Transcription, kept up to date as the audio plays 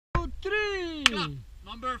Clap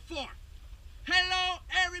number 4. Hello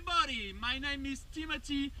everybody, my name is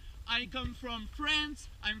Timothy. I come from France.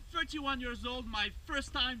 I'm 31 years old, my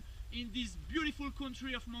first time in this beautiful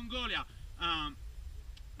country of Mongolia.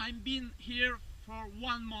 I've been here for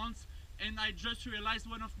 1 month and I just realized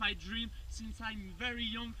one of my dreams since I'm very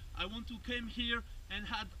young. I want to come here and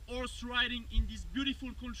had horse riding in this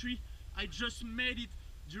beautiful country. I just made it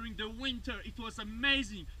during the winter. It was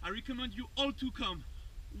amazing. I recommend you all to come.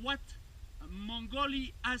 What Mongolia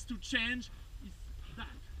has to change is that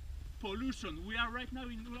pollution. We are right now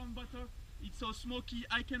in Ulaanbaatar. It's so smoky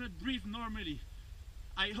I cannot breathe normally.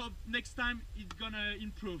 I hope next time it's gonna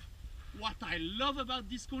improve. What I love about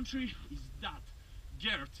this country is that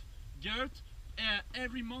Gert.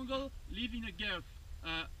 Every Mongol live in a Gert.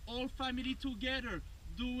 All family together,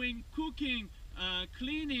 doing cooking,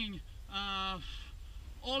 cleaning,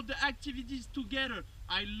 all the activities together.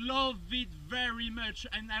 I love it very much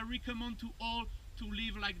and I recommend to all to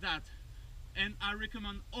live like that. And I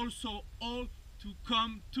recommend also all to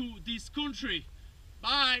come to this country.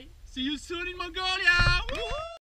 Bye! See you soon in Mongolia! Woo-hoo!